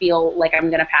just feel like I'm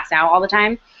going to pass out all the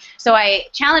time. So I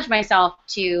challenged myself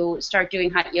to start doing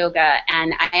hot yoga,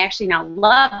 and I actually now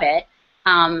love it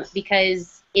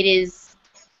because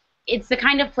it's the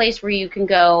kind of place where you can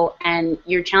go and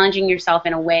you're challenging yourself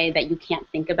in a way that you can't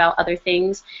think about other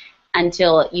things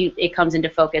until it comes into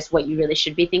focus what you really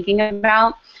should be thinking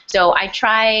about. So I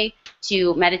try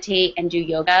to meditate and do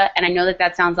yoga, and I know that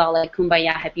that sounds all like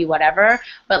kumbaya, hippie, whatever,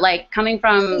 but like coming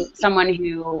from someone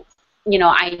who, you know,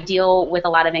 I deal with a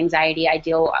lot of anxiety,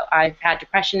 I've had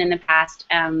depression in the past,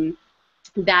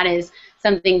 that is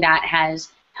something that has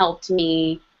helped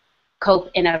me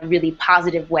cope in a really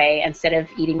positive way instead of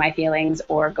eating my feelings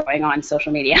or going on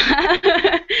social media.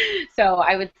 So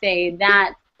I would say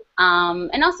that,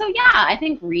 and also, yeah, I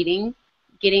think reading,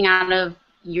 getting out of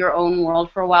your own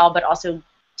world for a while, but also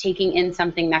taking in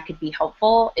something that could be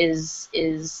helpful is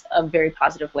a very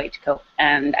positive way to cope,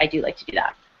 and I do like to do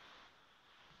that.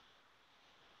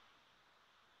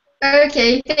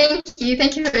 Okay,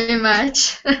 thank you very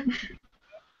much.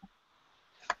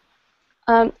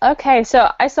 Okay,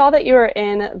 so I saw that you were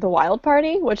in The Wild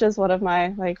Party, which is one of my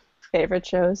like favorite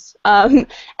shows.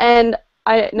 And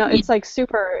I know it's like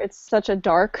it's such a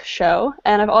dark show,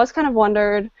 and I've always kind of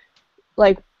wondered,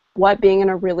 like, what being in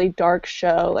a really dark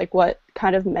show, like what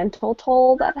kind of mental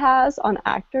toll that has on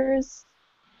actors.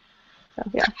 So,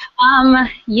 yeah.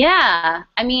 Yeah.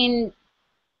 I mean,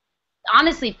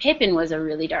 honestly, Pippin was a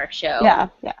really dark show. Yeah.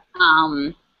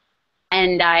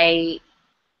 And I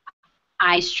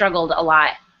struggled a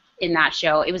lot in that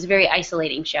show. It was a very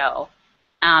isolating show.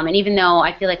 And even though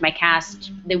I feel like my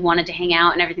cast, they wanted to hang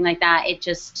out and everything like that,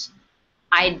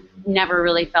 I never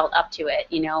really felt up to it,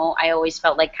 you know. I always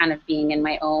felt like kind of being in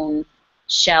my own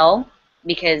shell,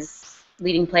 because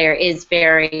leading player is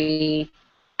very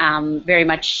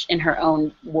much in her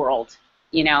own world,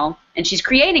 you know. And she's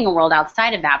creating a world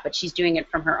outside of that, but she's doing it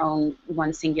from her own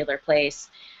one singular place.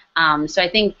 So I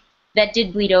think that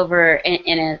did bleed over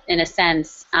in a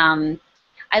sense.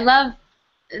 I love,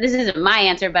 this isn't my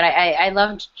answer, but I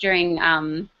loved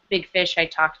during Big Fish, I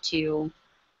talked to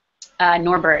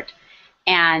Norbert,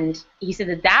 and he said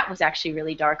that that was actually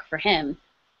really dark for him,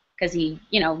 because he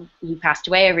passed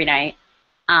away every night,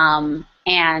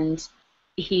 and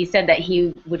he said that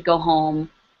he would go home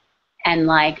and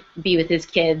like be with his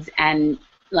kids and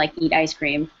like eat ice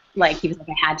cream. Like he was like,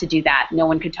 I had to do that. No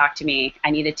one could talk to me.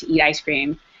 I needed to eat ice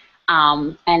cream.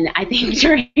 And I think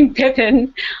during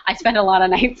Pippin, I spent a lot of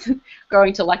nights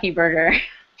going to Lucky Burger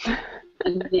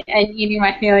and eating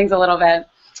my feelings a little bit.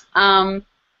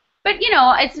 But you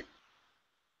know,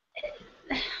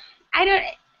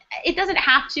 it doesn't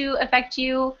have to affect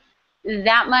you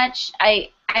that much. I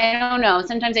don't know.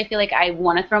 Sometimes I feel like I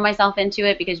want to throw myself into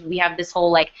it, because we have this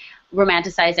whole like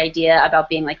romanticized idea about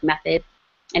being like method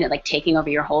and it like taking over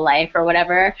your whole life or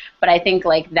whatever. But I think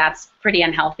like that's pretty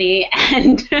unhealthy,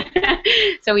 and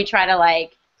so we try to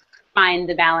like find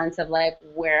the balance of like,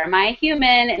 where am I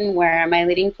human and where am I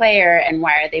leading player, and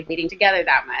why are they bleeding together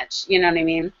that much? You know what I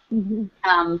mean?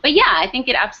 Mm-hmm. But yeah, I think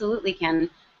it absolutely can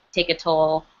take a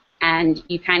toll, and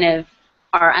you kind of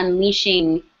are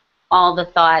unleashing all the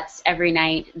thoughts every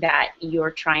night that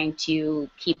you're trying to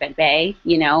keep at bay.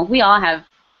 You know, we all have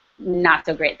not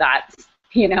so great thoughts,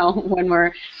 you know, when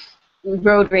we're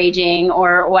road raging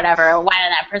or whatever. Why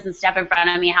did that person step in front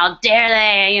of me? How dare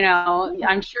they? You know,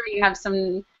 I'm sure you have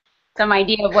some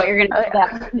idea of what you're going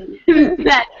to do,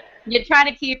 that you try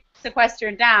to keep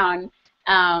sequestered down.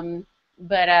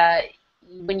 But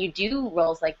when you do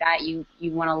roles like that, you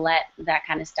want to let that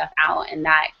kind of stuff out, and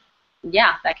that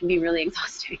can be really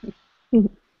exhausting.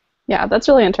 Yeah, that's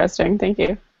really interesting. Thank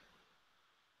you.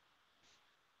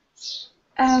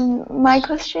 My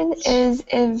question is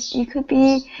if you could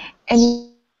be any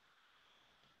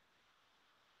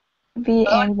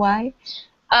and why?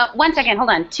 1 second, hold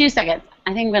on, 2 seconds.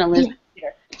 I think I'm gonna lose my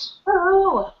computer.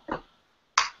 Oh.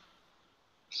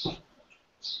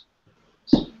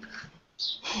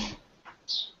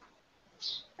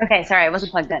 Okay, sorry, I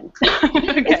wasn't plugged in.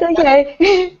 It's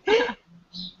okay.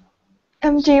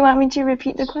 Do you want me to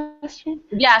repeat the question?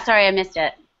 Yeah, sorry, I missed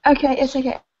it. Okay, it's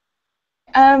okay.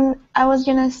 I was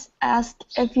gonna ask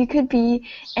if you could be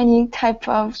any type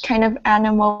of kind of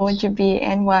animal, would you be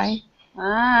and why?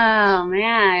 Oh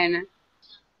man,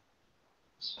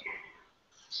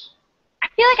 I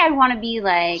feel like I want to be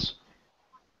like,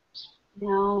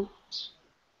 no.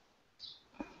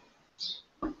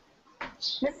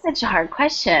 This is such a hard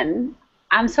question.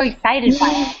 I'm so excited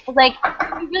by it. Like,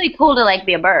 it's really cool to like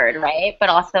be a bird, right? But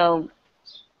also,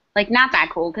 like, not that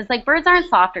cool because like birds aren't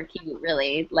soft or cute,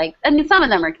 really. Like, I mean, some of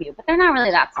them are cute, but they're not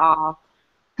really that soft.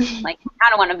 Like, I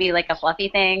don't want to be like a fluffy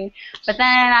thing. But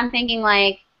then I'm thinking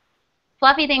like,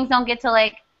 fluffy things don't get to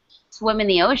like swim in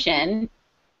the ocean.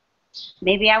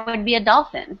 Maybe I would be a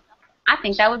dolphin. I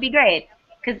think that would be great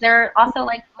because they're also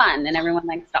like fun and everyone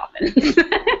likes dolphins.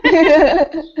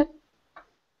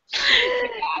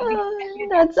 Oh,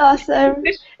 that's awesome.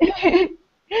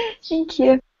 Thank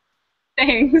you.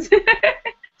 Thanks.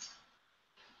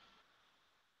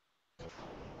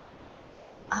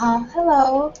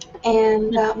 Hello,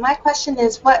 and my question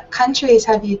is, what countries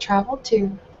have you traveled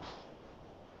to?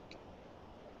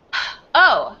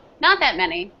 Oh, not that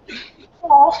many.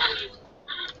 Oh.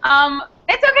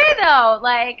 It's okay though.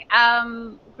 Like,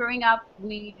 growing up,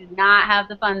 we did not have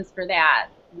the funds for that.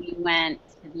 We went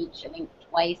to the beach, I think,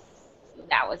 twice. So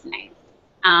that was nice.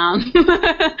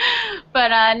 But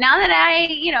now that I,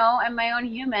 am my own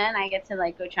human, I get to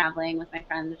like go traveling with my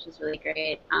friends, which is really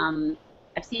great.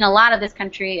 I've seen a lot of this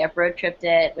country. I've road tripped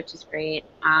it, which is great.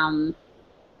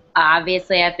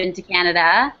 Obviously, I've been to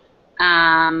Canada.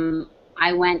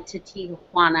 I went to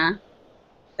Tijuana,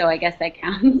 so I guess that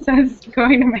counts as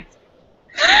going to Mexico.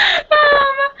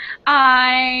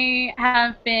 I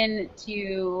have been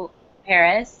to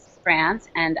Paris, France,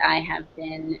 and I have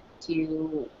been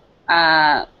to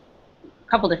a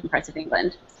couple different parts of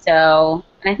England. So,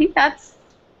 and I think that's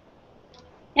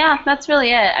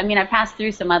really it. I mean, I passed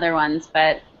through some other ones,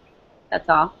 but that's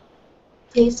all.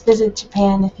 Please visit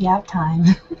Japan if you have time.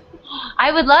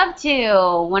 I would love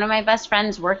to. One of my best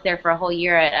friends worked there for a whole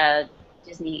year at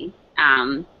Disney,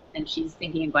 and she's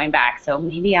thinking of going back, so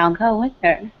maybe I'll go with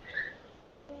her.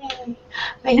 Yay.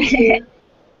 Thank you.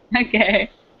 Okay.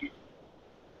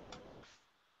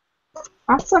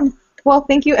 Awesome. Well,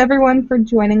 thank you everyone for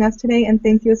joining us today, and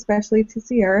thank you especially to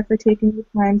Ciara for taking the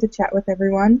time to chat with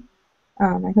everyone.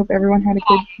 I hope everyone had a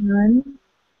good time.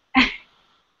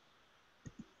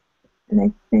 And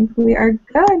I think we are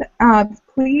good.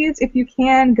 Please, if you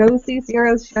can, go see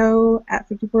Ciara's show at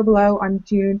 54 Below on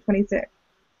June 26th.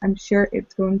 I'm sure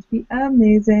it's going to be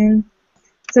amazing.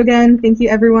 So again, thank you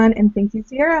everyone, and thank you,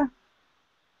 Ciara.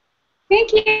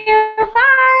 Thank you.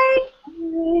 Bye.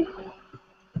 Bye.